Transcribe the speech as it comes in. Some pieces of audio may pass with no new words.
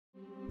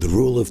The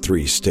rule of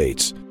three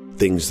states,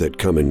 things that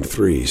come in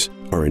threes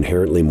are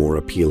inherently more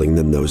appealing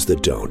than those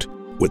that don't.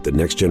 With the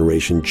next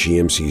generation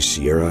GMC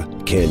Sierra,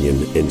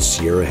 Canyon, and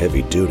Sierra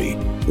Heavy Duty,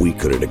 we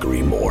couldn't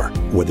agree more.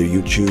 Whether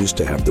you choose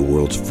to have the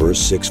world's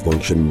first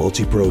 6-function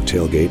multi-pro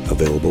tailgate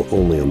available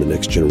only on the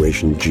next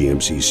generation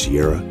GMC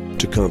Sierra,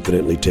 to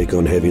confidently take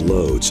on heavy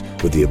loads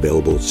with the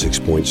available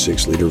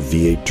 6.6-liter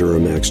V8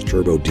 Duramax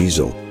turbo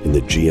diesel in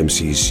the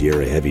GMC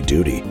Sierra Heavy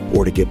Duty,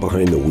 or to get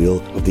behind the wheel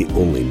of the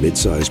only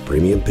midsize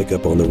premium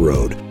pickup on the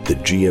road, the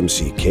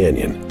GMC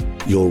Canyon,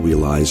 you'll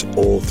realize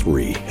all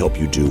three help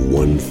you do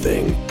one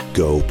thing: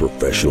 go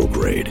professional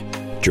grade.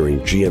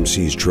 During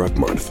GMC's Truck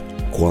Month,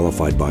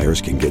 qualified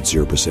buyers can get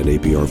 0%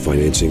 APR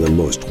financing on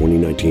most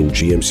 2019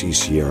 GMC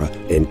Sierra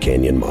and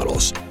Canyon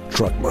models.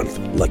 Truck Month,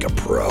 like a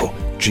pro.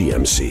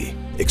 GMC.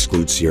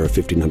 Excludes Sierra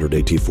 1500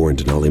 AT4 and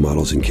Denali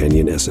models and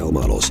Canyon SL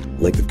models.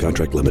 Length of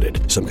contract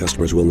limited. Some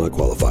customers will not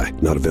qualify.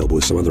 Not available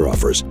with some other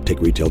offers.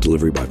 Take retail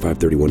delivery by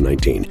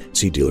 5/31/19.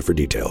 See dealer for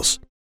details.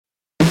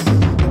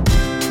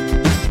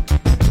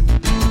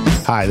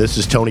 Hi, this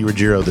is Tony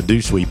Ruggiero, the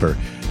Dew Sweeper.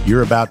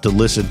 You're about to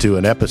listen to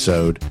an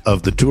episode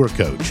of The Tour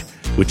Coach,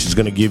 which is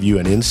going to give you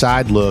an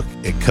inside look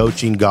at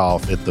coaching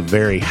golf at the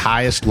very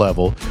highest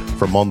level,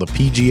 from on the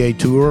PGA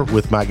Tour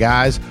with my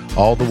guys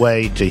all the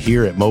way to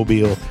here at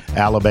Mobile,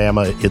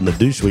 Alabama in the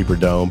Dew Sweeper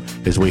Dome,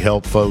 as we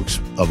help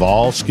folks of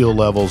all skill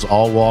levels,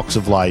 all walks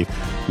of life,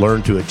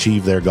 learn to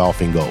achieve their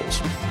golfing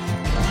goals.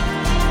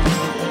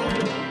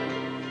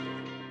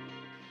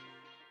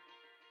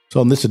 So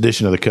on this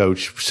edition of The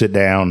Coach, sit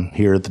down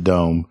here at the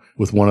Dome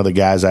with one of the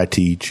guys I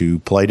teach who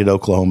played at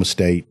Oklahoma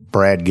State,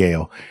 Brad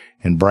Gale.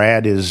 And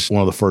Brad is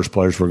one of the first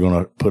players we're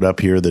going to put up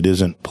here that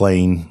isn't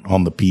playing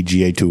on the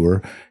PGA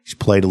Tour. He's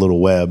played a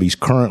little web. He's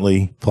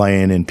currently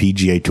playing in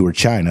PGA Tour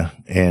China.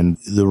 And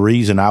the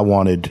reason I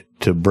wanted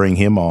to bring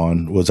him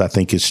on was I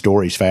think his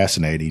story's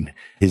fascinating.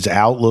 His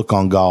outlook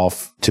on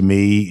golf, to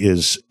me,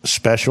 is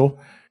special.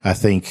 I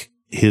think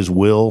his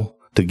will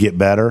to get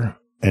better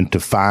and to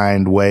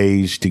find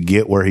ways to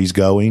get where he's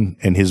going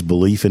and his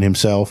belief in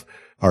himself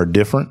are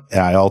different.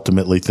 I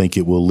ultimately think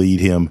it will lead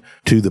him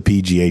to the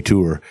PGA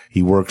Tour.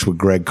 He works with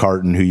Greg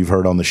Carton, who you've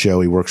heard on the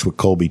show. He works with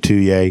Colby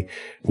Touye.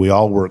 We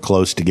all work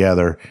close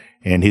together,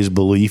 and his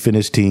belief in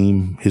his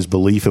team, his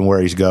belief in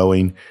where he's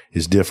going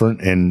is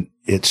different. And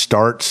it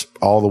starts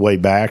all the way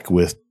back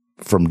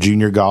from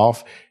junior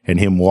golf and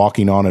him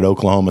walking on at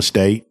Oklahoma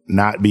State,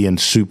 not being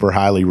super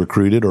highly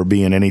recruited or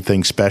being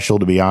anything special,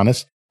 to be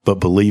honest,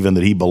 but believing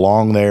that he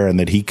belonged there and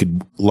that he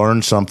could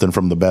learn something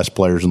from the best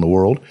players in the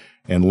world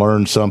and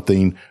learn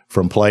something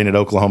from playing at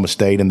Oklahoma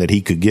State and that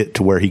he could get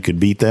to where he could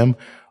beat them,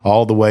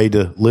 all the way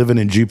to living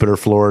in Jupiter,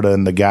 Florida,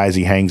 and the guys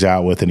he hangs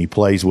out with and he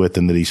plays with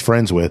and that he's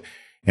friends with.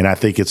 And I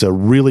think it's a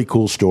really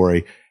cool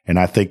story. And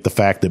I think the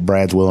fact that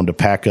Brad's willing to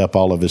pack up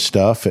all of his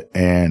stuff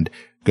and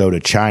go to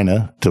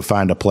China to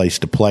find a place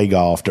to play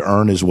golf, to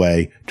earn his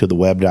way to the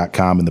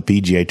web.com and the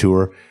PGA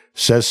Tour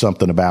says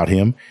something about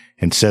him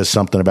and says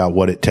something about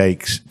what it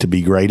takes to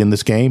be great in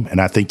this game. And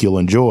I think you'll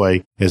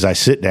enjoy as I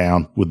sit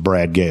down with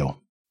Brad Gale.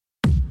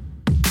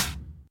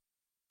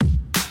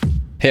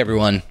 Hey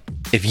everyone,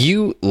 if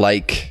you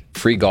like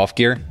free golf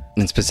gear,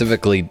 and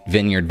specifically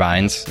Vineyard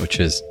Vines, which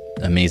is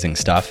amazing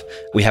stuff,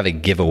 we have a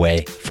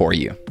giveaway for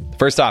you.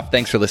 First off,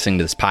 thanks for listening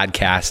to this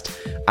podcast.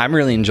 I'm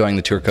really enjoying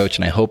The Tour Coach,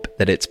 and I hope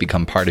that it's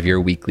become part of your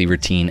weekly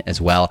routine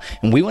as well.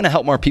 And we want to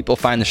help more people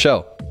find the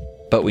show,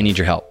 but we need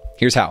your help.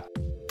 Here's how.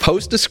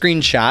 Post a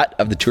screenshot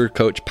of the Tour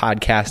Coach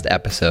podcast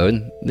episode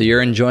that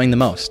you're enjoying the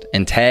most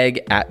and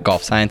tag at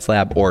Golf Science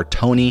Lab or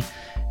Tony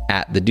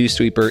at the Dew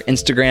Sweeper.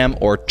 Instagram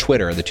or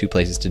Twitter are the two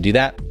places to do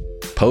that.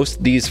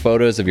 Post these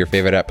photos of your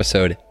favorite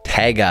episode,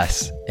 tag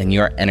us, and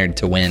you are entered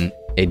to win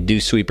a Dew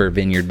Sweeper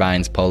Vineyard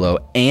Vines polo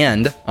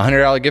and a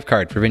 $100 gift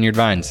card for Vineyard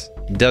Vines.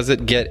 Does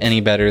it get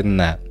any better than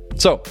that?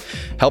 So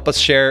help us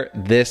share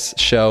this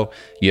show.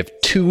 You have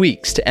 2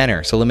 weeks to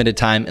enter, so limited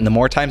time. And the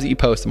more times that you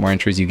post, the more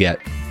entries you get.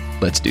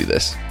 Let's do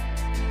this.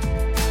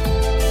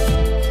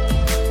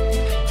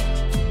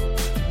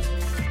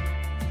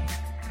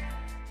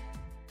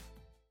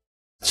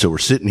 So we're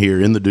sitting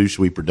here in the Dew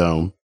Sweeper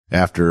Dome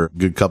after a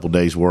good couple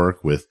days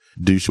work with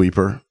Dew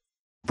Sweeper.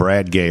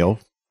 Brad Gale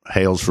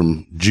hails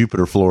from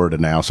Jupiter, Florida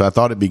now. So I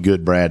thought it'd be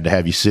good, Brad, to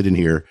have you sit in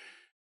here.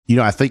 You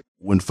know, I think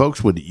when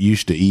folks would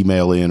used to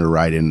email in or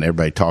write in,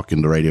 everybody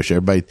talking the radio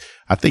show,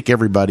 I think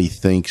everybody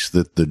thinks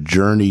that the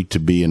journey to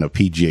being a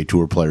PGA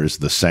Tour player is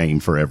the same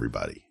for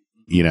everybody,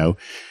 you know?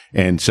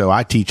 And so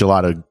I teach a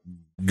lot of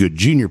good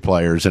junior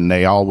players, and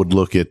they all would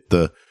look at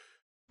the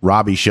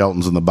Robbie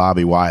Sheltons and the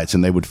Bobby Wyatts,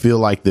 and they would feel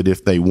like that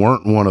if they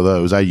weren't one of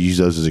those, I use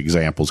those as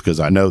examples because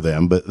I know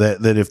them, but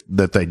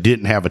that they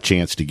didn't have a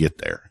chance to get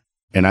there.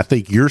 And I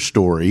think your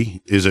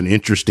story is an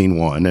interesting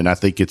one, and I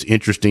think it's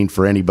interesting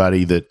for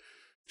anybody that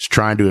is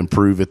trying to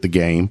improve at the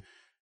game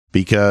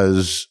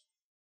because,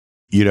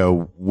 you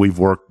know, we've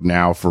worked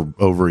now for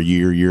over a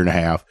year and a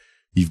half.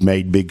 You've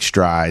made big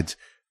strides.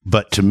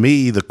 But to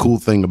me, the cool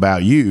thing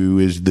about you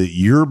is that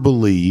your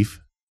belief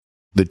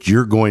that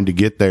you're going to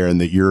get there and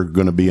that you're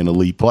going to be an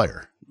elite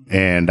player.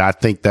 And I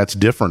think that's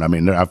different. I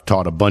mean, I've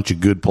taught a bunch of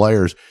good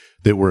players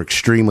that were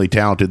extremely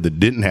talented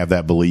that didn't have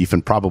that belief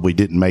and probably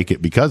didn't make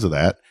it because of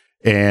that.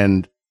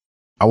 And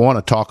I want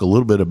to talk a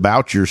little bit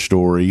about your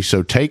story.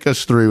 So take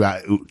us through,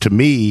 to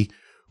me,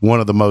 one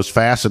of the most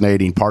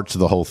fascinating parts of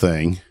the whole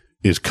thing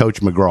is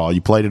Coach McGraw.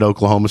 You played at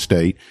Oklahoma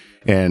State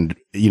and,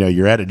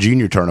 you're at a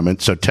junior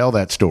tournament. So tell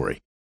that story.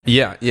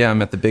 Yeah.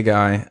 I'm at the Big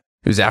Eye.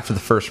 It was after the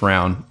first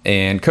round,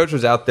 and Coach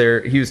was out there.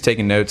 He was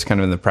taking notes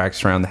kind of in the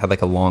practice round. They had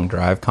like a long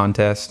drive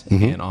contest,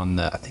 and on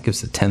I think it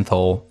was the 10th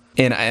hole,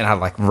 and I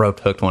like rope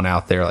hooked one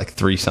out there, like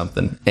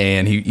 3-something.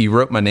 And he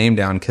wrote my name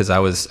down because I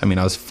was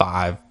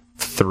 5'3",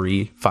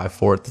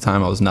 5'4" at the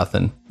time. I was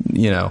nothing,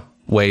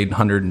 weighed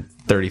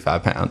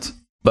 135 pounds.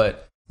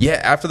 But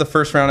yeah, after the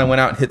first round, I went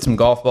out and hit some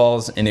golf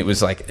balls, and it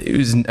was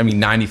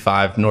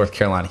 95 North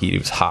Carolina heat. It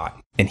was hot.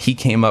 And he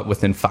came up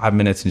within 5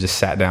 minutes and just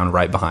sat down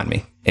right behind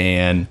me.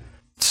 And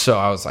so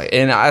I was like,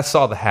 and I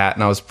saw the hat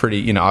and I was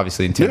pretty,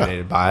 obviously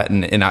intimidated by it.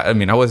 And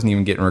I wasn't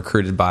even getting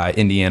recruited by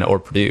Indiana or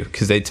Purdue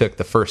because they took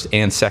the first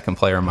and second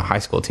player on my high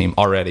school team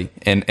already.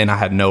 And I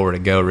had nowhere to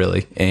go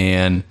really.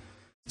 And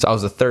so I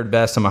was the third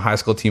best on my high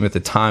school team at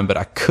the time, but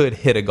I could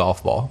hit a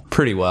golf ball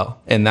pretty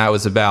well. And that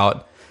was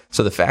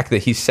so the fact that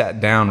he sat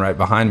down right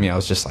behind me, I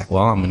was just like,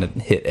 well, I'm going to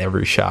hit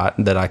every shot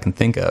that I can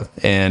think of.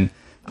 And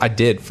I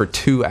did for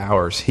 2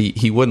 hours.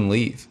 He wouldn't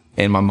leave.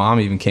 And my mom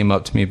even came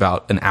up to me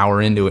about an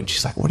hour into it. And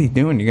she's like, what are you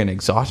doing? You're going to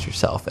exhaust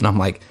yourself. And I'm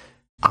like,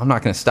 I'm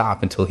not going to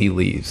stop until he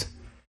leaves.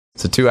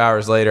 So 2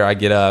 hours later, I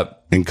get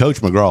up. And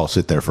Coach McGraw will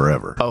sit there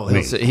forever. Oh,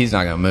 he's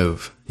not going to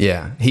move.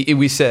 Yeah.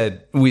 We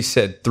said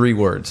 3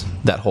 words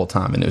that whole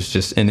time. And it was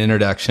just an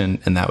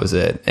introduction. And that was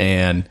it.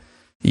 And,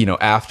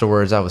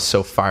 afterwards, I was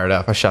so fired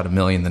up. I shot 1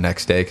 million the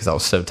next day because I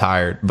was so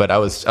tired. But I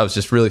was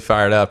just really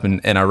fired up.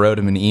 And I wrote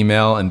him an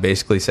email and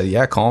basically said,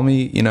 yeah, call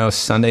me,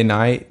 Sunday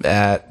night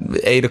at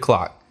 8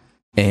 o'clock.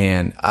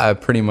 And I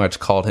pretty much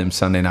called him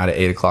Sunday night at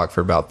 8 o'clock for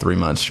about 3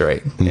 months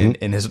straight.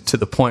 And to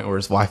the point where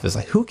his wife is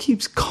like, who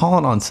keeps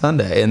calling on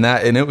Sunday? And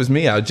it was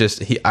me.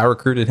 I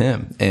recruited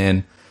him.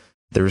 And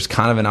there was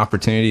kind of an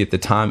opportunity at the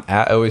time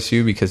at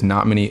OSU because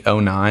not many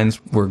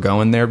 09s were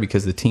going there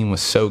because the team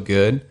was so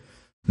good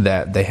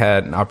that they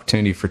had an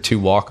opportunity for 2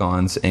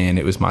 walk-ons. And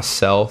it was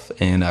myself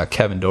and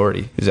Kevin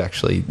Doherty, who's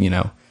actually,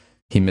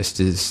 he missed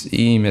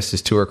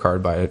his tour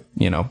card by,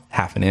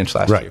 half an inch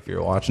last year if you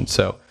were watching.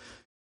 So,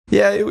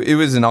 yeah, it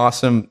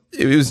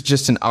was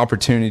just an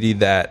opportunity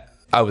that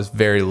I was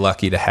very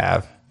lucky to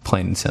have,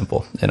 plain and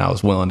simple. And I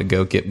was willing to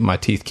go get my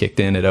teeth kicked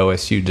in at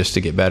OSU just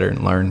to get better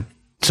and learn.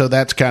 So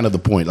that's kind of the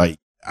point. Like,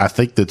 I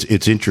think that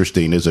it's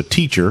interesting as a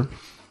teacher.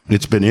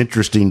 It's been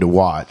interesting to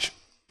watch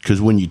because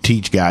when you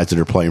teach guys that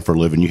are playing for a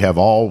living, you have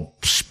all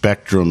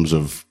spectrums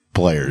of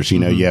players.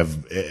 You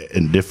have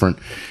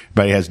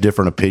everybody has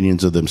different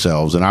opinions of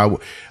themselves. And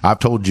I've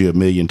told you a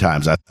million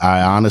times, I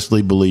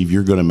honestly believe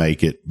you're going to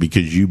make it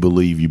because you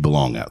believe you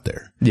belong out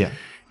there. Yeah.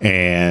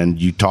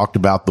 And you talked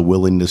about the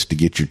willingness to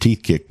get your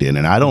teeth kicked in.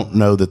 And I don't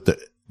know that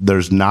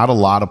there's not a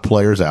lot of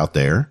players out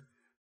there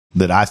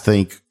that I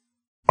think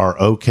are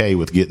okay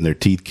with getting their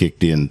teeth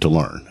kicked in to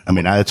learn. I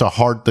mean, it's a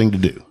hard thing to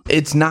do.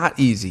 It's not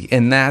easy.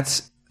 And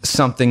that's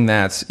something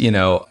that's,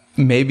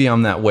 maybe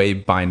I'm that way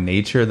by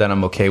nature that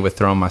I'm okay with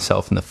throwing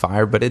myself in the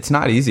fire, but it's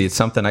not easy. It's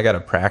something I got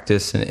to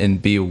practice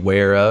and be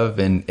aware of.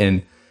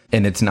 And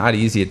it's not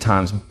easy at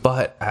times,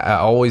 but I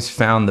always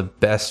found the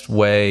best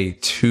way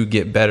to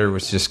get better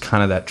was just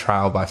kind of that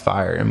trial by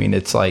fire. I mean,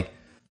 it's like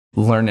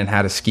learning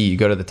how to ski. You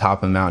go to the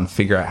top of the mountain,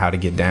 figure out how to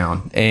get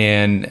down.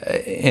 And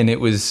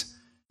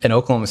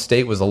Oklahoma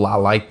State was a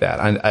lot like that.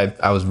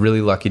 I was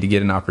really lucky to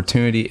get an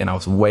opportunity and I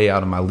was way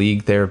out of my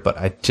league there, but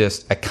I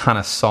kind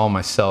of saw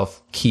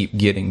myself keep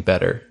getting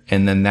better.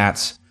 And then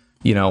that's,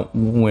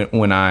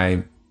 when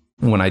I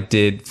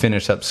did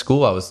finish up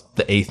school, I was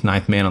the 8th,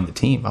 9th man on the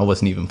team. I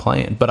wasn't even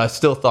playing, but I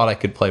still thought I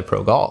could play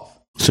pro golf.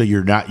 So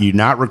you're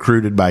not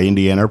recruited by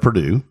Indiana or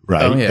Purdue,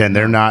 right? Oh, yeah. And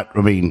they're not,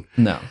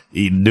 no.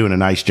 You're doing a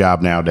nice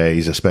job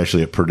nowadays,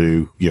 especially at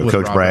Purdue. Coach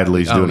Rob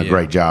Bradley's Bradley. doing a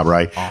great job,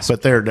 right? Awesome.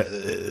 But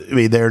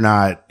they're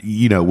not,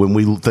 when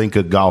we think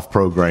of golf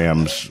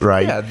programs,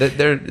 right? Yeah,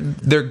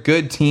 they're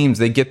good teams.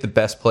 They get the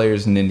best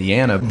players in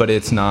Indiana, but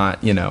it's not,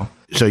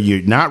 So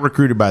you're not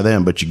recruited by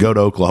them, but you go to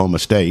Oklahoma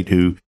State,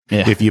 who,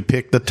 if you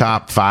pick the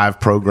top 5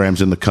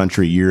 programs in the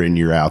country year in,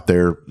 year out,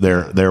 they're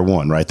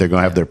one, right? They're going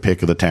to have their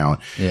pick of the talent.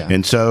 Yeah.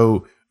 And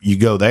so you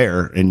go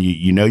there and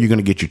you're going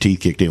to get your teeth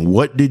kicked in.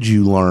 What did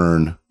you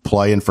learn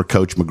playing for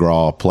Coach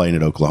McGraw, playing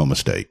at Oklahoma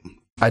State?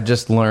 I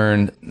just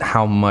learned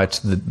how much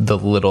the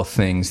little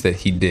things that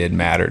he did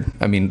mattered.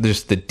 I mean,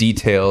 just the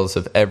details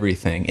of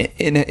everything.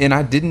 And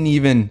I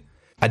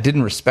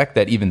didn't respect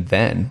that even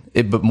then,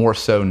 but more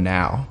so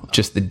now.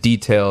 Just the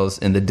details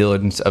and the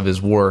diligence of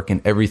his work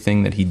and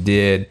everything that he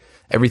did,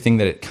 everything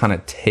that it kind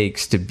of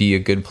takes to be a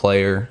good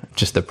player,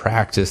 just the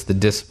practice, the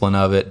discipline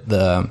of it,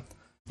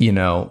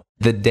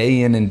 the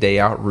day in and day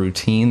out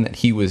routine that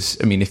he was.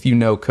 I mean, if you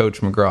know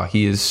Coach McGraw,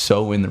 he is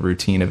so in the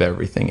routine of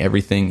everything.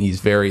 He's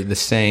very the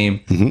same.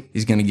 Mm-hmm.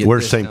 He's going to get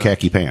wears same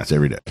khaki pants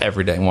every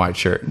day, white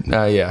shirt.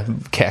 Yeah,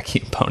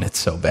 khaki opponent's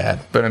so bad,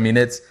 but I mean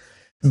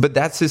but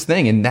that's his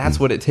thing, and that's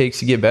what it takes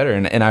to get better.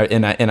 And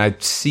I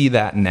see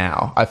that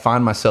now. I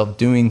find myself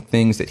doing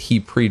things that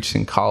he preached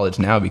in college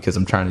now because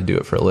I'm trying to do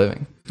it for a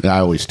living. I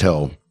always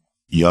tell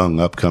young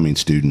upcoming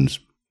students,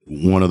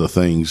 one of the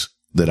things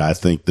that I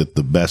think that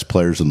the best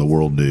players in the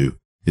world do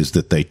is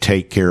that they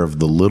take care of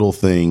the little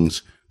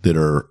things that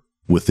are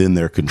within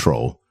their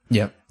control.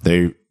 Yep.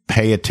 They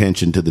pay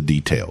attention to the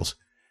details.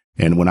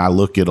 And when I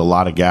look at a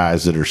lot of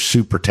guys that are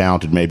super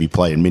talented, maybe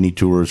playing mini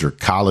tours or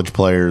college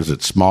players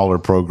at smaller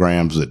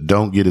programs that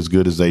don't get as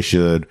good as they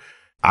should,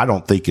 I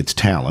don't think it's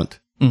talent.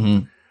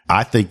 Mm-hmm.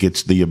 I think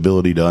it's the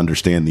ability to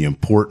understand the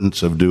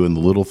importance of doing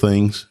the little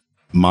things,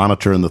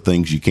 monitoring the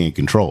things you can't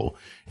control.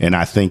 And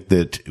I think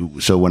that,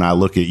 so when I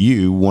look at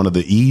you, one of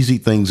the easy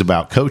things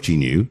about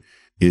coaching you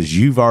is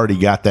you've already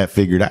got that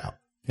figured out.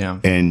 Yeah.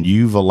 And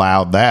you've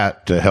allowed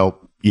that to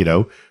help,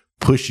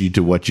 push you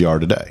to what you are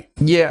today.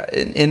 Yeah.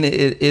 And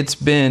it's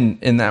been,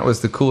 and that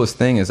was the coolest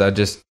thing is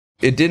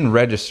it didn't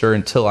register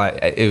until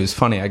it was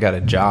funny. I got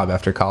a job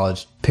after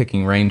college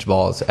picking range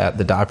balls at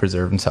the Dive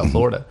Preserve in South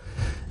Florida.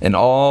 And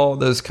all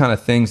those kind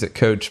of things that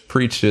Coach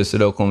preached to us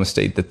at Oklahoma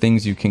State, the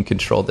things you can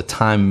control, the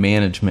time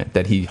management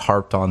that he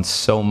harped on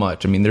so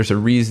much. I mean, there's a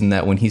reason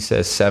that when he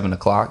says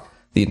 7:00,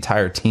 the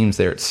entire team's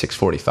there at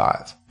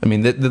 6:45. I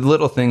mean, the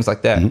little things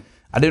like that. Mm-hmm.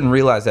 I didn't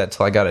realize that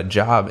till I got a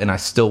job, and I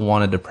still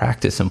wanted to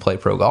practice and play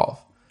pro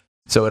golf.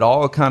 So it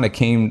all kind of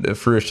came to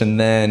fruition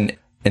then.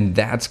 And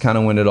that's kind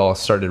of when it all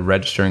started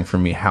registering for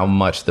me, how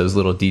much those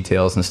little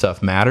details and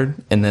stuff mattered.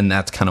 And then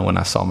that's kind of when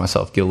I saw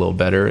myself get a little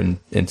better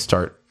and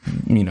start,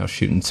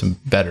 shooting some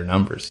better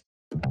numbers.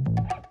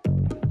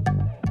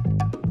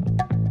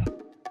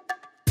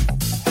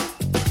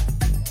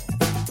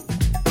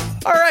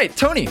 All right,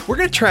 Tony, we're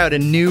going to try out a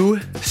new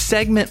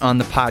segment on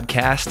the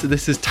podcast.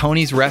 This is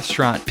Tony's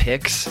Restaurant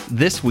Picks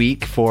this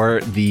week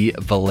for the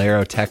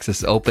Valero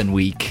Texas Open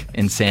Week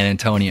in San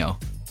Antonio.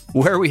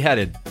 Where are we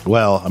headed?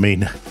 Well,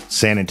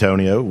 San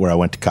Antonio, where I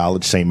went to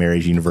college, St.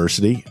 Mary's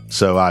University.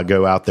 So I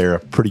go out there a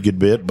pretty good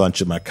bit. A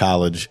bunch of my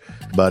college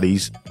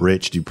buddies,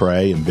 Rich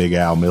Dupre and Big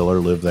Al Miller,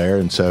 live there.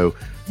 And so,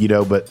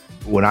 but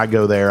when I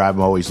go there, I'm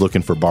always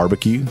looking for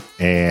barbecue.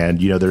 And,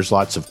 there's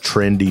lots of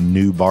trendy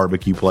new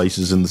barbecue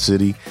places in the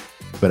city.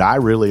 But I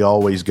really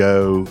always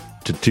go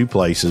to two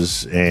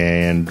places,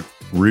 and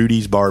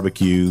Rudy's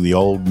Barbecue, the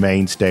old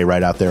mainstay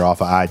right out there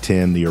off of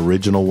I-10, the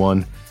original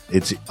one.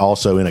 It's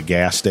also in a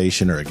gas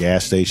station, or a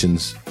gas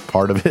station's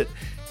part of it.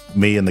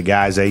 Me and the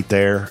guys ate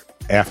there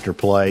after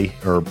play,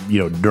 or,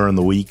 during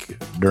the week,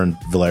 during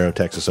Valero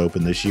Texas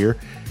Open this year.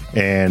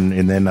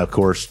 And then, of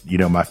course,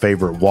 my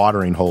favorite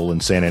watering hole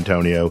in San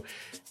Antonio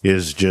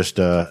is just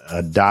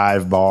a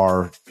dive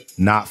bar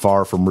not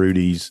far from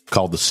Rudy's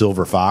called the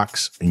Silver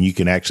Fox. And you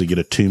can actually get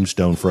a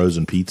Tombstone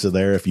frozen pizza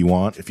there if you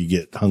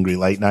get hungry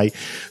late night.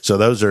 So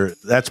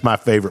that's my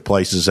favorite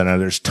places. And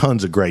there's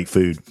tons of great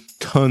food,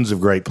 tons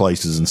of great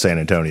places in San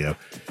Antonio.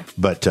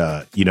 But,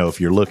 if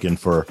you're looking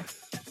for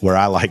where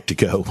I like to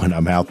go when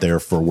I'm out there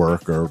for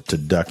work or to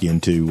duck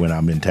into when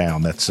I'm in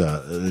town, that's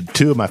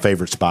two of my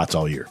favorite spots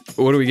all year.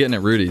 What are we getting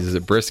at Rudy's? Is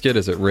it brisket?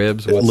 Is it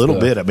ribs? A little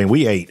bit.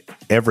 We ate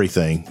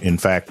everything. In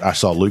fact, I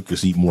saw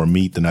Lucas eat more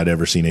meat than I'd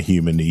ever seen a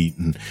human eat,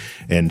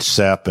 and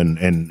Sepp, but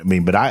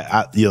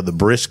I the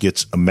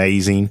brisket's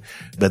amazing.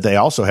 But they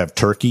also have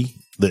turkey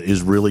that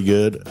is really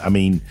good.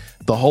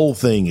 The whole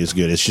thing is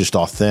good. It's just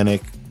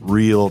authentic,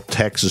 real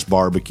Texas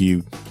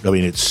barbecue.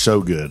 It's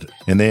so good.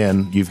 And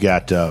then you've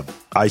got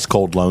ice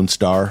cold Lone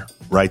Star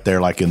right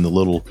there, like in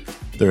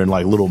they're in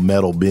like little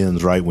metal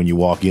bins right when you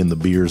walk in. The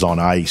beer's on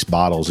ice,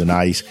 bottles in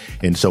ice.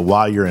 And so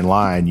while you're in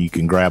line, you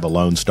can grab a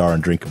Lone Star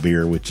and drink a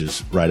beer, which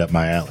is right up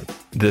my alley.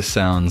 This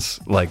sounds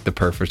like the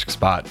perfect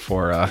spot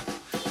for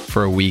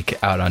a week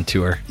out on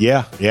tour.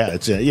 Yeah.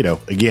 It's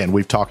again,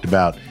 we've talked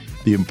about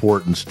the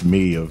importance to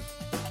me of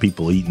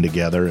people eating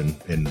together and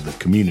the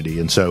community.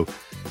 And so,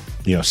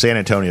 San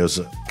Antonio's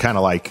kind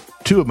of like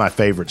two of my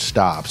favorite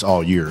stops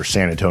all year,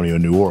 San Antonio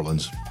and New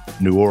Orleans.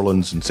 New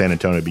Orleans and San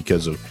Antonio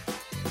because of,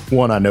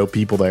 one, I know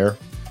people there,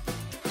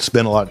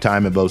 spend a lot of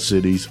time in both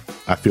cities.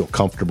 I feel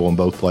comfortable in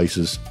both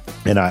places,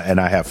 and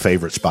I have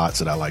favorite spots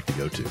that I like to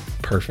go to.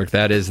 Perfect.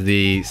 That is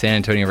the San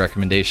Antonio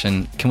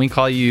recommendation. Can we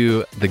call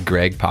you the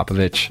Greg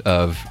Popovich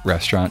of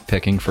restaurant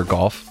picking for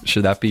golf?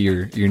 Should that be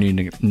your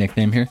new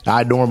nickname here?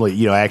 I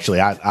normally,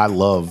 I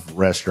love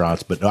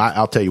restaurants, but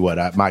I'll tell you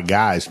what, my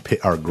guys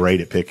are great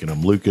at picking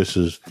them.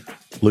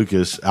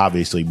 Lucas,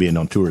 obviously being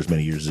on tour as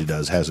many years as he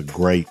does, has a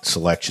great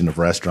selection of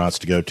restaurants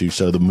to go to.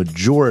 So the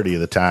majority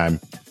of the time,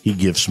 he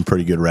gives some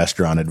pretty good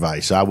restaurant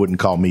advice. So I wouldn't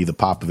call me the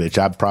Popovich.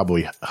 I'd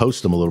probably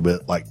host him a little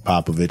bit like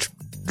Popovich,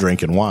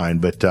 drinking wine.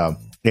 But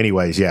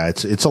anyways, yeah,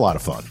 it's a lot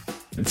of fun.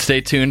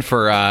 Stay tuned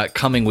for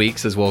coming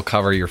weeks as we'll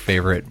cover your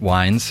favorite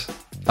wines,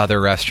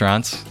 other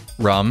restaurants,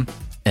 rum,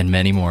 and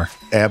many more.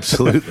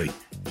 Absolutely.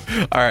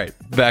 All right,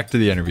 back to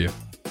the interview.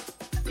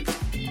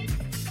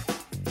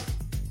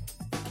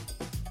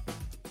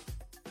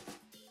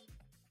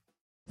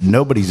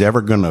 nobody's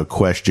ever going to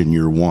question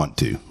your want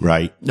to,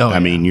 right? I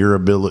mean, your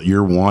ability,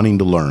 you're wanting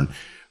to learn.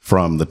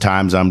 From the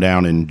times I'm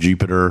down in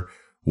Jupiter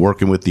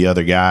working with the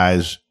other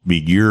guys,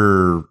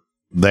 you're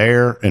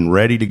there and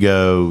ready to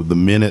go the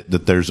minute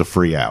that there's a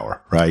free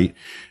hour, right?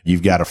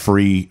 You've got a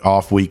free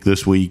off week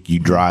this week. You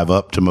drive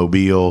up to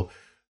Mobile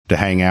to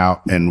hang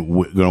out and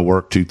going to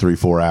work 2, 3,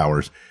 4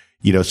 hours.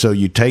 So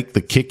you take the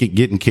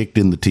getting kicked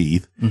in the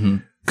teeth,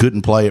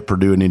 couldn't play at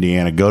Purdue and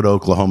Indiana, go to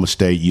Oklahoma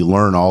State. You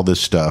learn all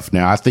this stuff.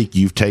 Now, I think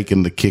you've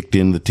taken the kicked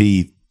in the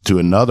teeth to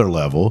another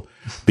level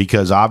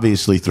because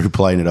obviously through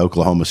playing at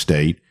Oklahoma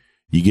State,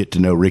 you get to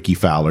know Ricky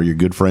Fowler. You're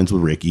good friends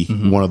with Ricky,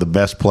 one of the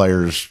best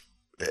players.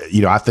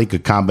 I think a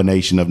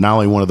combination of not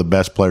only one of the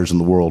best players in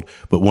the world,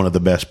 but one of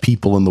the best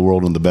people in the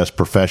world and the best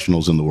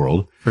professionals in the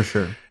world. For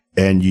sure.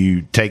 And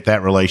you take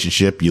that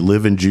relationship, you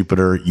live in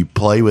Jupiter, you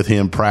play with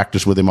him,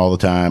 practice with him all the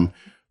time.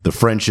 The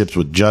friendships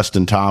with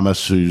Justin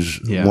Thomas, who's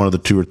one of the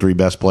 2 or 3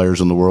 best players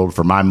in the world.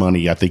 For my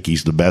money, I think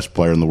he's the best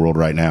player in the world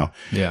right now.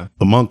 Yeah.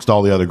 Amongst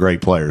all the other great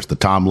players, the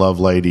Tom Love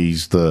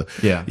ladies,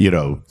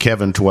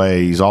 Kevin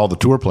Tways, all the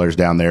tour players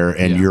down there,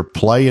 and you're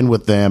playing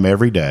with them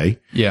every day.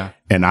 Yeah.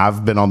 And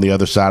I've been on the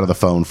other side of the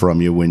phone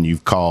from you when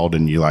you've called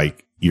and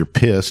you're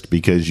pissed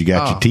because you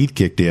got your teeth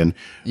kicked in.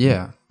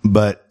 Yeah.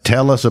 But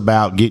tell us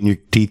about getting your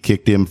teeth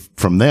kicked in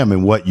from them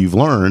and what you've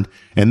learned,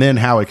 and then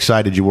how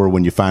excited you were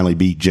when you finally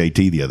beat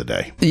JT the other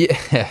day.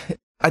 Yeah.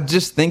 I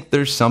just think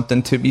there's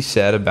something to be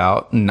said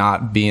about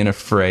not being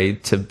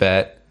afraid to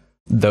bet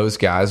those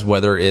guys,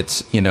 whether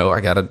it's,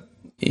 whether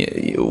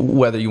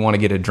you want to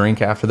get a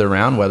drink after the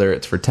round, whether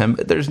it's for 10,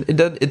 it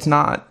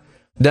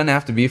doesn't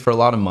have to be for a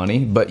lot of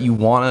money, but you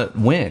want to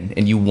win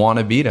and you want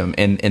to beat them.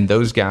 And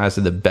those guys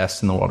are the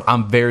best in the world.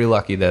 I'm very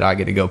lucky that I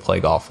get to go play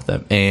golf with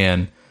them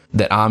and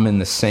that I'm in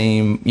the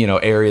same,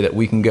 area that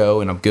we can go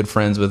and I'm good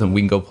friends with them.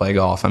 We can go play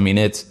golf. I mean,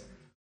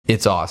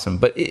 it's awesome.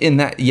 But in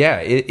that,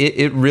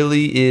 it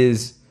really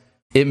is.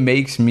 It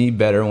makes me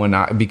better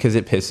because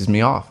it pisses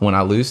me off when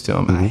I lose to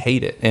them. I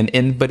hate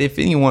it. But if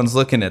anyone's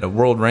looking at a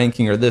world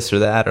ranking or this or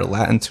that, or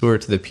Latin tour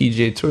to the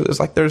PGA tour,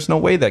 there's no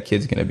way that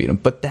kid's going to beat them.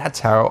 But that's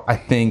how I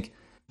think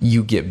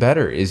you get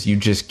better, is you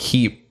just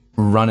keep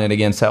running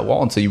against that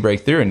wall until you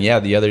break through. And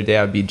the other day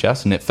I beat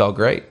Justin. It felt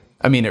great.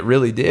 I mean, it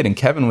really did. And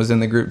Kevin was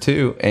in the group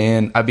too,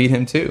 and I beat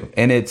him too.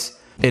 And it's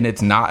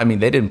not, I mean,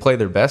 they didn't play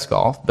their best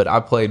golf, but I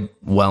played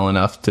well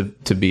enough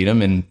to beat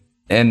them.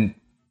 And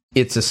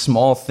it's a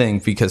small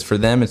thing because for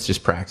them, it's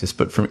just practice.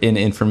 But for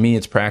me,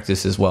 it's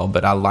practice as well.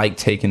 But I like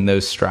taking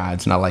those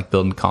strides and I like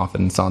building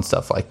confidence on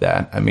stuff like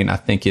that. I mean, I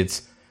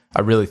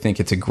really think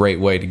it's a great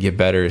way to get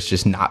better. It's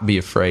just not be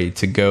afraid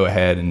to go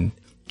ahead and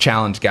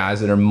challenge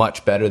guys that are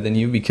much better than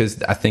you,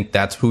 because I think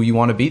that's who you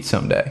want to beat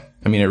someday.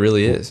 I mean, it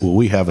really is. Well,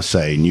 we have a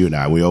saying, you and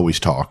I, we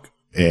always talk,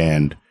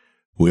 and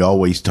we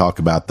always talk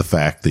about the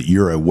fact that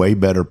you're a way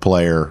better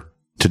player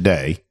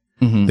today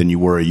than you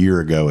were a year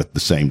ago at the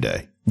same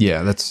day.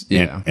 Yeah,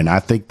 And I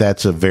think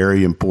that's a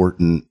very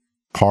important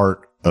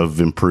part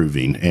of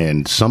improving.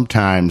 And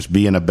sometimes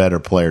being a better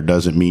player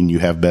doesn't mean you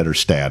have better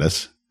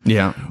status.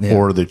 Yeah.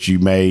 Or that you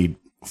made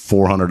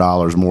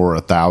 $400 more,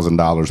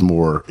 $1,000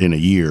 more in a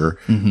year,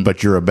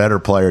 but you're a better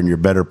player and you're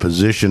better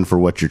positioned for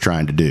what you're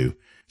trying to do.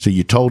 So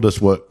you told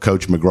us what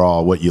Coach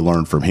McGraw, what you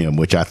learned from him,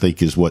 which I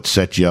think is what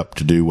sets you up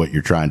to do what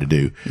you're trying to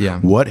do. Yeah.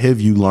 What have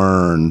you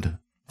learned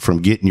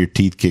from getting your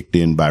teeth kicked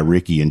in by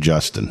Ricky and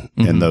Justin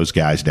and those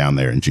guys down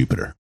there in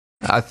Jupiter?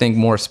 I think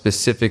more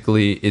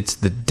specifically, it's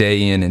the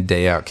day in and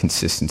day out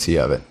consistency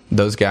of it.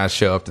 Those guys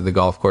show up to the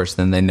golf course,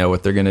 then they know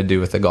what they're going to do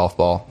with the golf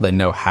ball. They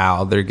know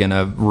how they're going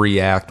to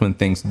react when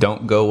things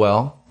don't go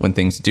well, when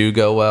things do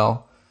go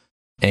well.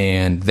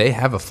 And they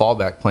have a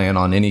fallback plan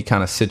on any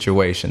kind of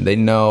situation. They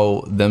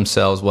know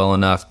themselves well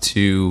enough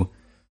to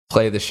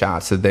play the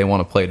shots that they want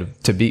to play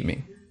to beat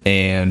me.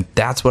 And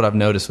that's what I've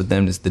noticed with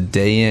them, is the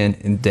day in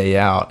and day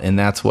out. And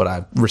that's what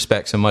I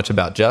respect so much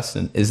about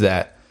Justin, is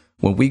that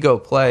when we go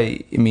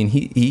play, I mean,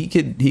 he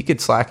could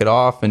slack it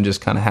off and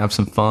just kind of have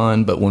some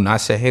fun. But when I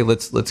say, hey,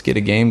 let's get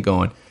a game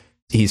going,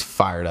 he's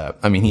fired up.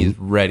 I mean, he's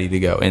ready to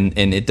go. And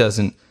it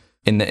doesn't,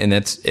 and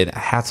it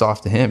hats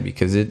off to him,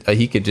 because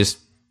he could just,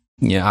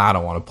 I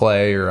don't want to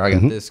play, or I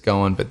got this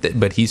going,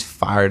 but he's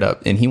fired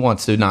up, and he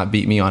wants to not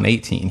beat me on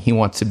 18. He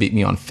wants to beat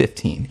me on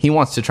 15. He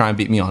wants to try and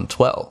beat me on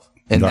 12.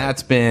 And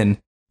that's been,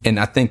 and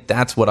I think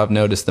that's what I've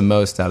noticed the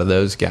most out of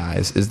those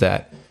guys, is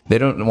that they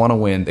don't want to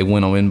win. They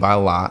want to win by a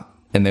lot,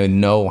 and they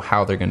know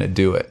how they're going to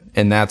do it.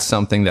 And that's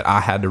something that I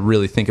had to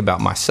really think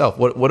about myself.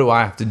 What do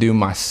I have to do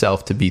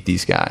myself to beat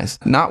these guys?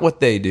 Not what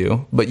they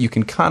do, but you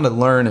can kind of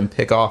learn and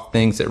pick off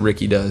things that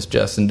Ricky does,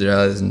 Justin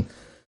does, and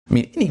I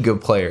mean, any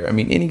good player,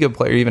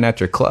 even at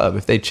your club,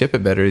 if they chip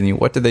it better than you,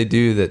 what do they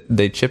do that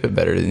they chip it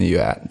better than you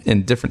at?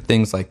 And different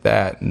things like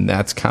that. And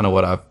that's kind of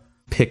what I've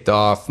picked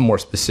off more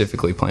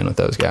specifically playing with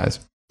those guys.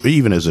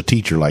 Even as a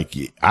teacher,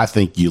 I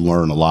think you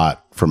learn a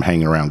lot from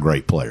hanging around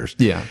great players.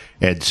 Yeah.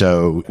 And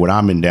so when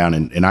I'm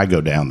and I go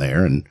down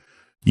there, and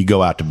you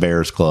go out to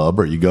Bears Club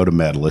or you go to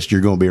Medalist,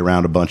 you're going to be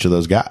around a bunch of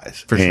those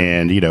guys. For sure.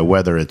 And,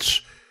 whether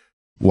it's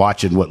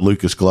watching what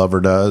Lucas Glover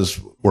does,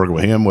 working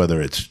with him,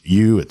 whether it's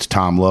you, it's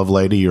Tom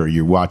Lovelady, or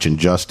you're watching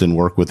Justin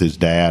work with his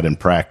dad and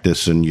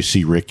practice, and you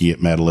see Ricky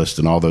at Medalist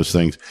and all those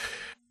things.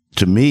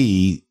 To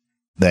me,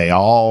 they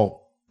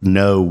all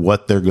know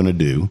what they're going to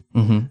do.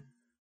 Mm-hmm.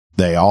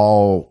 They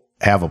all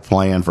have a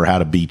plan for how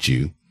to beat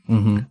you.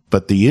 Mm-hmm.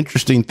 But the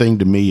interesting thing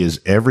to me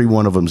is every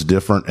one of them's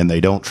different, and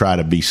they don't try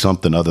to be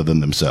something other than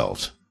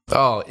themselves.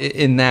 Oh,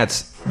 and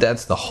that's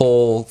the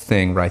whole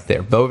thing right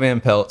there. Bo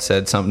Van Pelt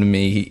said something to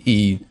me.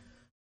 He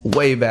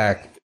way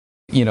back,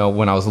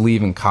 when I was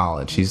leaving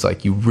college, he's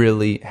like, you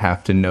really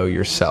have to know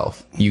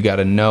yourself. You got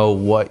to know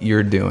what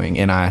you're doing.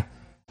 And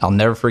I'll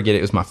never forget it.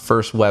 It was my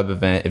first web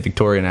event at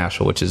Victoria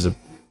National, which is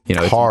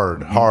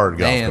hard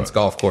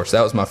golf course.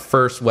 That was my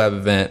first web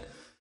event,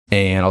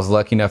 and I was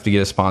lucky enough to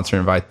get a sponsor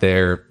invite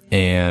there.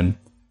 And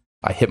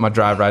I hit my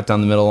drive right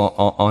down the middle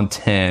on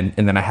 10,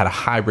 and then I had a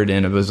hybrid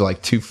in. It was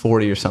like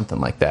 240 or something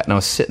like that. And I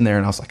was sitting there,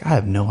 and I was like, I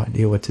have no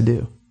idea what to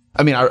do.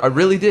 I mean, I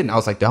really didn't. I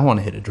was like, do I want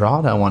to hit a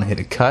draw? Do I want to hit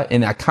a cut?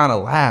 And I kind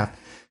of laughed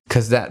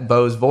because that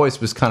Bo's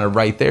voice was kind of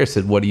right there.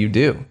 Said, what do you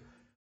do?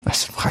 I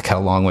said, well, I got a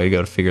long way to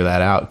go to figure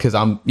that out because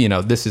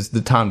this is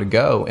the time to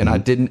go. And I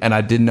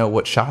didn't know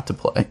what shot to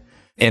play.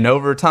 And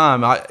over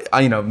time,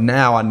 I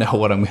now I know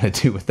what I'm going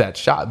to do with that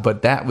shot.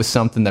 But that was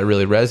something that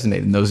really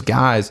resonated. And those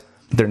guys,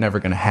 they're never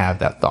going to have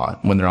that thought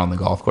when they're on the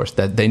golf course,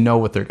 that they know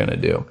what they're going to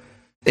do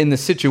in the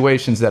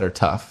situations that are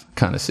tough,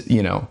 kind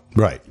of,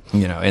 right.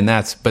 And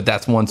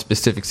that's one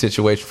specific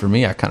situation for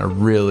me. I kind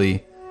of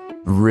really,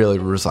 really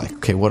was like,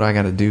 okay, what do I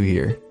got to do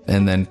here?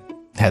 And then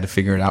had to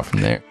figure it out from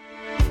there.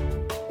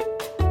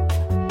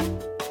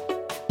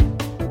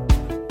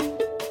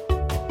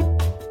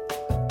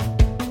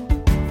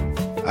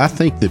 I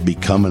think that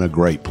becoming a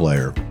great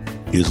player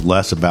is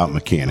less about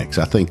mechanics.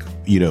 I think,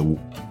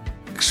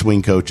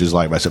 swing coaches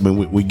like myself,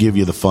 we give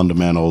you the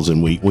fundamentals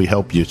and we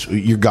help you.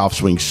 Your golf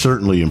swing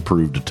certainly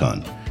improved a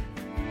ton.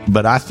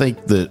 But I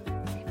think that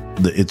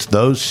it's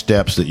those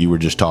steps that you were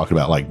just talking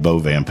about, like Bo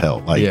Van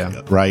Pelt,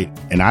 right?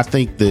 And I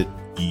think that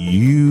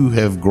you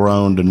have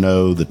grown to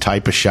know the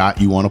type of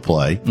shot you want to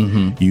play.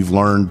 Mm-hmm. You've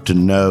learned to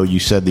know, you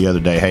said the other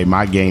day, hey,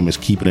 my game is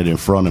keeping it in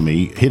front of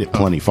me, hit it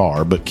plenty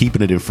far, but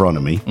keeping it in front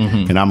of me.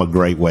 Mm-hmm. And I'm a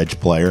great wedge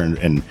player.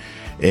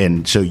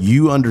 And so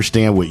you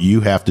understand what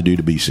you have to do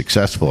to be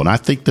successful. And I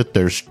think that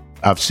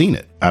I've seen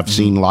it. I've mm-hmm.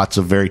 seen lots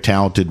of very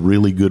talented,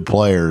 really good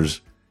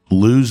players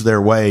lose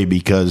their way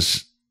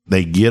because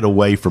they get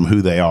away from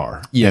who they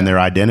are and their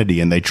identity,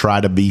 and they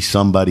try to be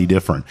somebody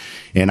different.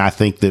 And I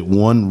think that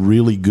one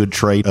really good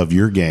trait of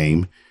your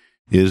game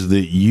is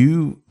that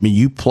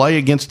you play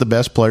against the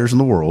best players in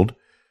the world,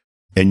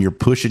 and you're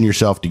pushing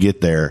yourself to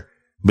get there.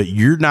 But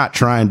you're not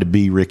trying to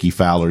be Ricky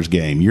Fowler's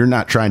game. You're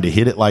not trying to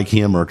hit it like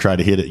him or try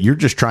to hit it. You're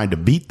just trying to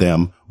beat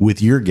them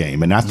with your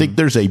game. And I think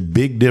there's a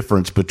big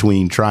difference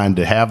between trying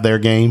to have their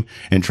game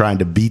and trying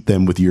to beat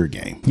them with your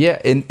game.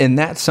 Yeah, and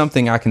that's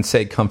something I can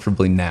say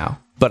comfortably now.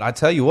 But I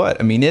tell you what,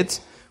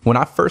 it's when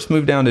I first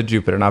moved down to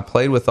Jupiter and I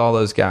played with all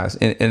those guys,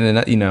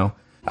 and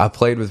I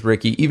played with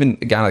Ricky, even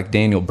a guy like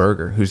Daniel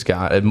Berger, who's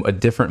got a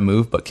different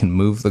move but can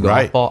move the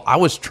golf ball. I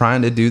was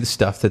trying to do the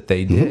stuff that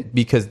they did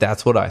because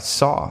that's what I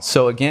saw.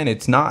 So again,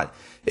 it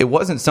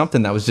wasn't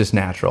something that was just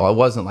natural. I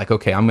wasn't like,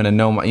 okay, I'm going to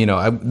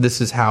know this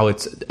is how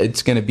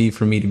it's going to be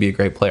for me to be a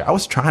great player. I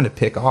was trying to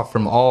pick off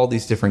from all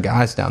these different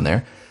guys down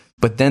there.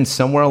 But then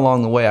somewhere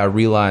along the way, I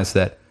realized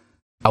that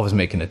I was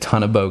making a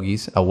ton of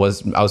bogeys. I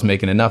was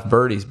making enough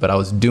birdies, but I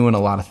was doing a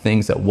lot of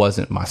things that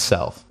wasn't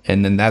myself.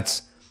 And then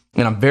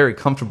and I'm very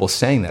comfortable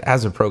saying that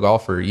as a pro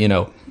golfer,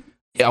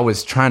 I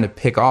was trying to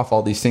pick off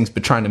all these things,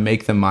 but trying to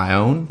make them my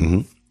own.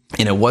 Mm-hmm.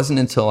 And it wasn't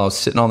until I was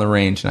sitting on the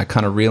range and I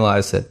kind of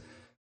realized that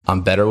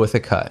I'm better with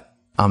a cut.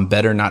 I'm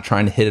better not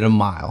trying to hit it a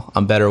mile.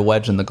 I'm better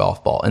wedging the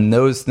golf ball and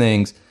those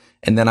things.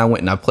 And then I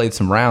went and I played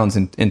some rounds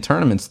in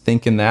tournaments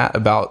thinking that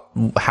about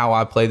how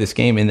I play this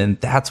game. And then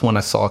that's when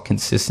I saw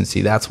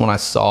consistency. That's when I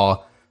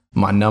saw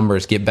my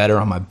numbers get better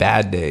on my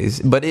bad days.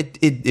 But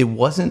it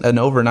wasn't an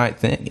overnight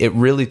thing. It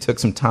really took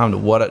some time to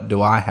what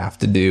do I have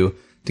to do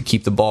to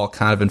keep the ball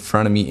kind of in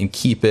front of me and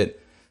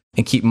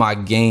keep my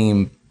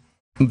game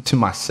to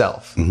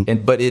myself.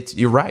 Mm-hmm. But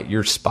you're right.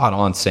 You're spot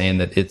on saying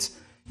that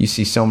you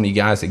see so many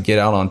guys that get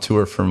out on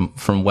tour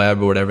from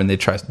Webb or whatever, and they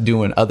try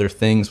doing other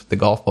things with the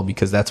golf ball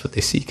because that's what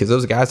they see. Because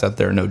those guys out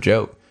there are no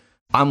joke.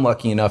 I'm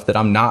lucky enough that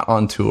I'm not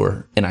on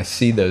tour and I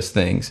see those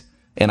things.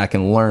 And I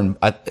can learn.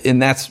 And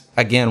that's,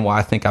 again,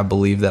 why I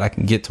believe that I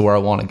can get to where I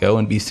want to go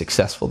and be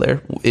successful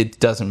there.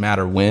 It doesn't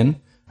matter when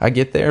I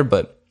get there,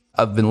 but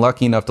I've been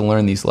lucky enough to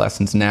learn these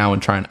lessons now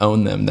and try and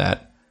own them,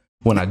 that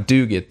when I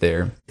do get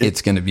there,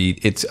 it's going to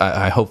be,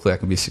 hopefully I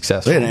can be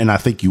successful. And I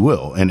think you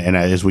will. And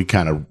as we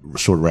kind of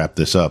sort of wrap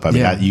this up,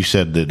 you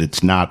said that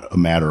it's not a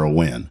matter of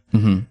when.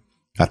 Mm-hmm.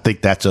 I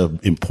think that's an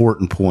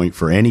important point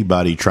for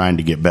anybody trying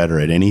to get better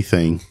at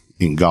anything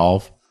in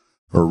golf.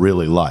 Or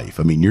really life.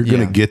 You're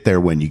going to get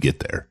there when you get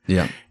there.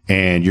 Yeah.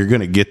 And you're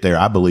going to get there,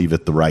 I believe,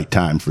 at the right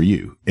time for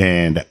you.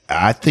 And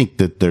I think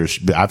that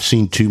I've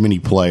seen too many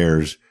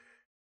players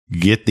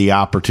get the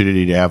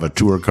opportunity to have a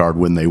tour card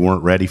when they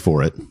weren't ready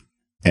for it.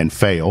 and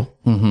fail,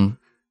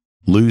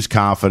 lose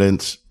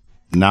confidence,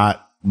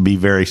 not be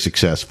very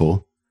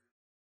successful,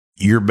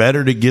 you're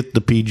better to get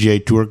the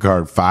PGA Tour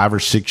card 5 or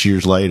 6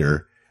 years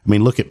later. I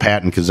mean, look at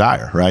Patton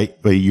Kizzire, right?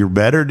 You're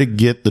better to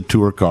get the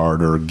tour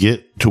card or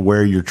get to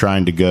where you're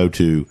trying to go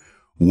to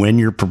when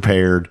you're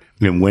prepared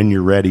and when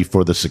you're ready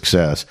for the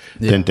success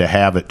than to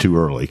have it too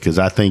early. Because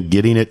I think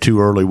getting it too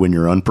early when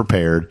you're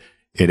unprepared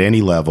at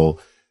any level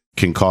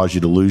can cause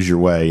you to lose your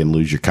way and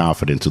lose your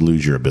confidence and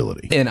lose your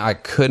ability. And I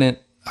couldn't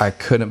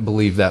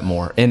believe that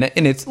more. And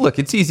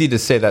it's easy to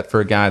say that for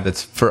a guy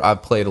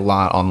I've played a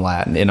lot on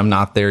Latin and I'm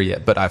not there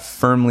yet, but I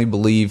firmly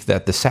believe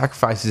that the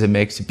sacrifices it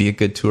makes to be a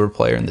good tour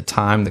player and the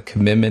time, the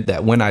commitment,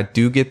 that when I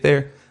do get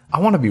there, I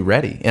want to be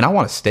ready and I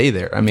want to stay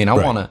there. I mean, I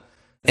want to,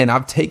 and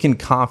I've taken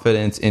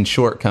confidence in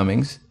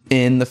shortcomings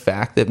in the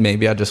fact that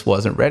maybe I just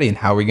wasn't ready and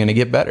how are we going to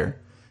get better?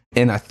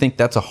 And I think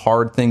that's a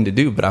hard thing to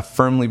do, but I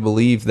firmly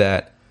believe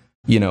that,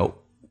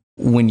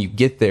 when you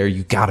get there,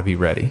 you got to be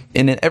ready.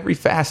 And in every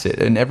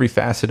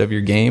facet of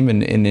your game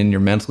and in your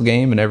mental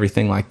game and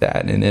everything like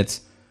that.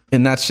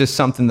 And that's just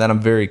something that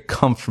I'm very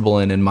comfortable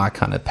in my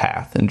kind of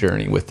path and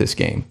journey with this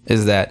game,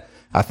 is that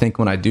I think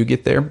when I do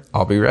get there,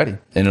 I'll be ready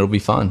and it'll be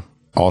fun.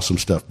 Awesome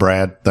stuff.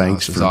 Brad,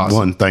 thanks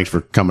thanks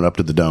for coming up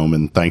to the Dome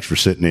and thanks for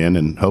sitting in.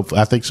 And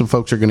hopefully, I think some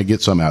folks are going to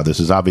get some out of this.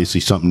 Is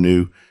obviously something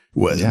new.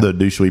 The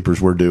Dew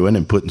Sweepers we're doing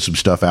and putting some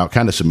stuff out,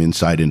 kind of some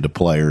insight into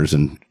players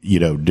and,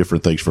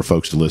 different things for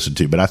folks to listen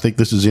to. But I think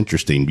this is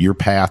interesting. Your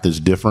path is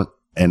different.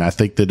 And I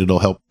think that it'll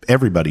help.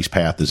 Everybody's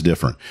path is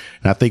different.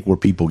 And I think where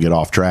people get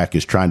off track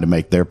is trying to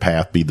make their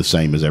path be the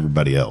same as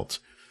everybody else.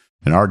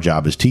 And our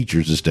job as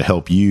teachers is to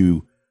help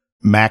you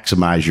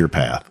maximize your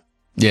path.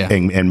 Yeah.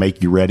 And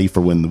make you ready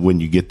for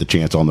when you get the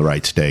chance on the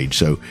right stage.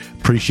 So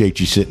appreciate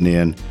you sitting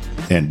in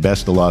and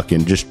best of luck.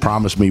 And just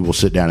promise me we'll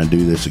sit down and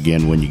do this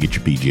again when you get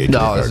your PGA Tour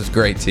card. This is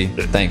great, T.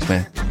 Thanks,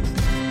 man.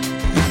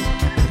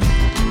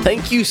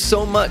 Thank you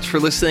so much for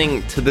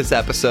listening to this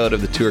episode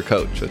of The Tour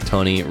Coach with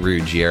Tony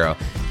Ruggiero.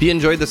 If you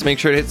enjoyed this, make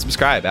sure to hit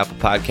subscribe, Apple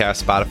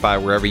Podcasts,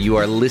 Spotify, wherever you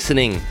are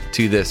listening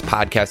to this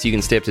podcast. You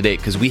can stay up to date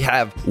because we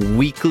have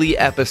weekly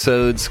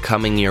episodes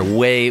coming your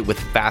way with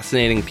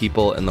fascinating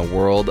people in the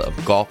world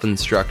of golf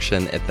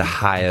instruction at the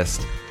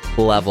highest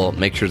level.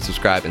 Make sure to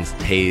subscribe and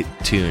stay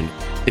tuned.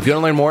 If you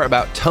want to learn more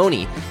about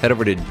Tony, head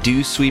over to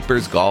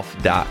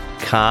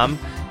dewsweepersgolf.com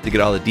to get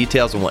all the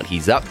details on what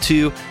he's up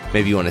to.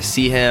 Maybe you want to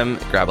see him,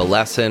 grab a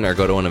lesson, or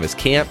go to one of his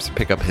camps,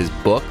 pick up his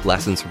book,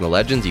 Lessons from the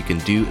Legends. You can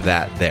do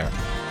that there.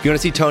 If you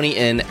want to see Tony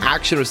in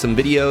action with some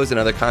videos and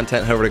other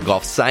content, head over to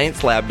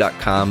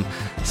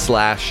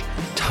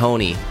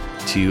golfsciencelab.com/Tony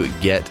to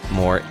get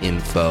more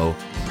info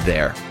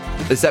there.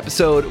 This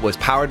episode was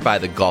powered by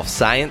the Golf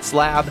Science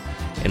Lab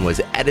and was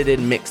edited,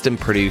 mixed, and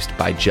produced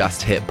by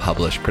Just Hit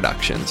Publish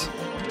Productions.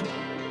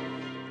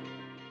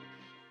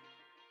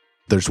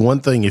 There's one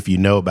thing, if you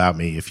know about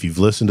me, if you've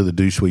listened to the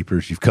Dew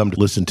Sweepers, you've come to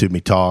listen to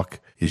me talk,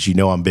 is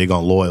I'm big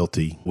on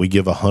loyalty. We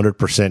give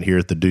 100% here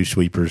at the Dew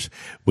Sweepers.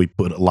 We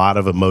put a lot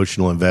of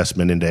emotional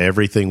investment into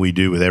everything we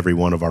do with every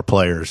one of our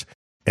players.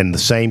 And the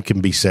same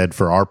can be said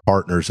for our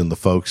partners and the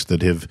folks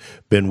that have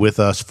been with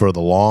us for the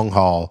long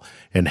haul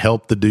and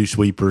help the Dew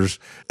Sweepers,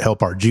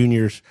 help our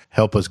juniors,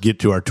 help us get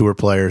to our tour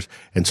players.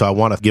 And so I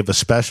want to give a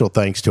special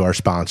thanks to our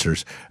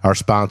sponsors. Our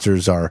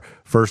sponsors are,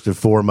 first and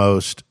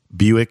foremost,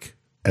 Buick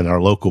and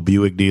our local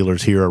Buick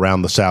dealers here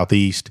around the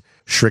Southeast,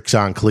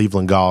 Shrixon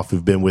Cleveland Golf,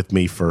 who've been with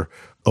me for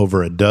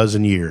over a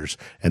dozen years,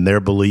 and their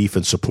belief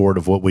and support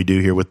of what we do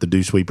here with the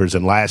Dew Sweepers.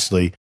 And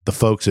lastly, the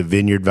folks at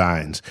Vineyard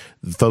Vines.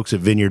 The folks at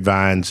Vineyard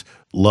Vines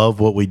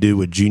love what we do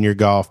with junior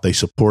golf. They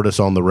support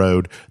us on the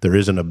road. There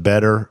isn't a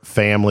better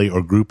family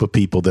or group of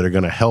people that are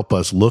going to help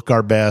us look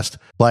our best,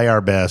 play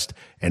our best,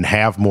 and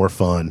have more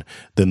fun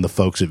than the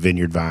folks at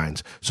Vineyard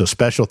Vines. So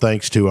special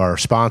thanks to our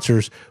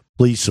sponsors.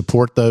 Please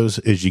support those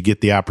as you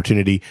get the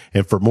opportunity.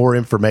 And for more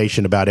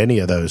information about any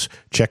of those,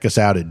 check us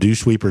out at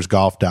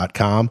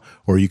dewsweepersgolf.com,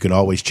 or you can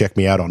always check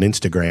me out on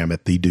Instagram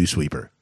at @TheDewSweeper.